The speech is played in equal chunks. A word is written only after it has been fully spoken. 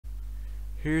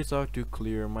Here's how to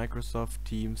clear Microsoft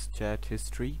Teams chat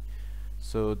history.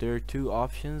 So there are two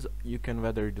options. You can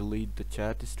whether delete the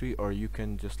chat history or you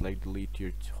can just like delete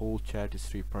your whole chat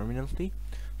history permanently.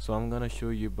 So I'm gonna show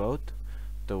you both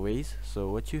the ways.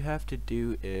 So what you have to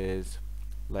do is,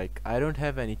 like, I don't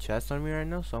have any chats on me right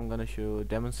now, so I'm gonna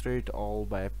demonstrate all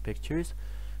by pictures.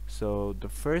 So the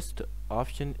first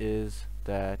option is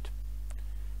that,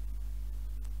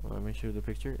 let me show the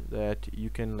picture, that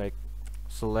you can like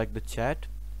select the chat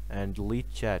and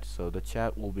delete chat, so the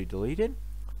chat will be deleted.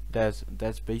 That's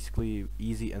basically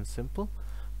easy and simple.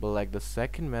 But like the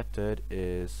second method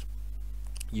is,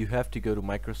 you have to go to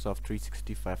Microsoft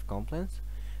 365 Compliance,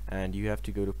 and you have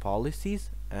to go to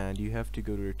policies, and you have to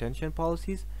go to retention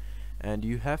policies, and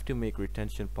you have to make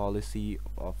retention policy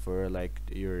for like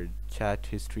your chat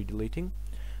history deleting.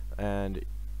 And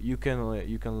you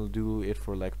can do it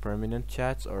for like permanent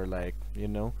chats, or like, you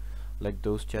know, like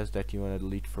those chats that you want to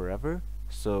delete forever.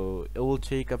 So it will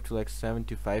take up to like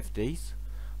 75 days,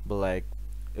 but like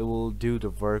it will do the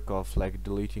work of like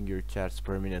deleting your chats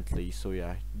permanently. So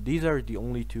yeah, these are the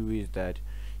only two ways that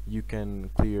you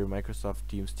can clear Microsoft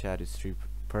Teams chat history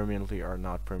permanently or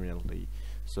not permanently.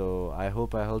 So I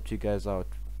hope I helped you guys out.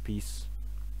 Peace.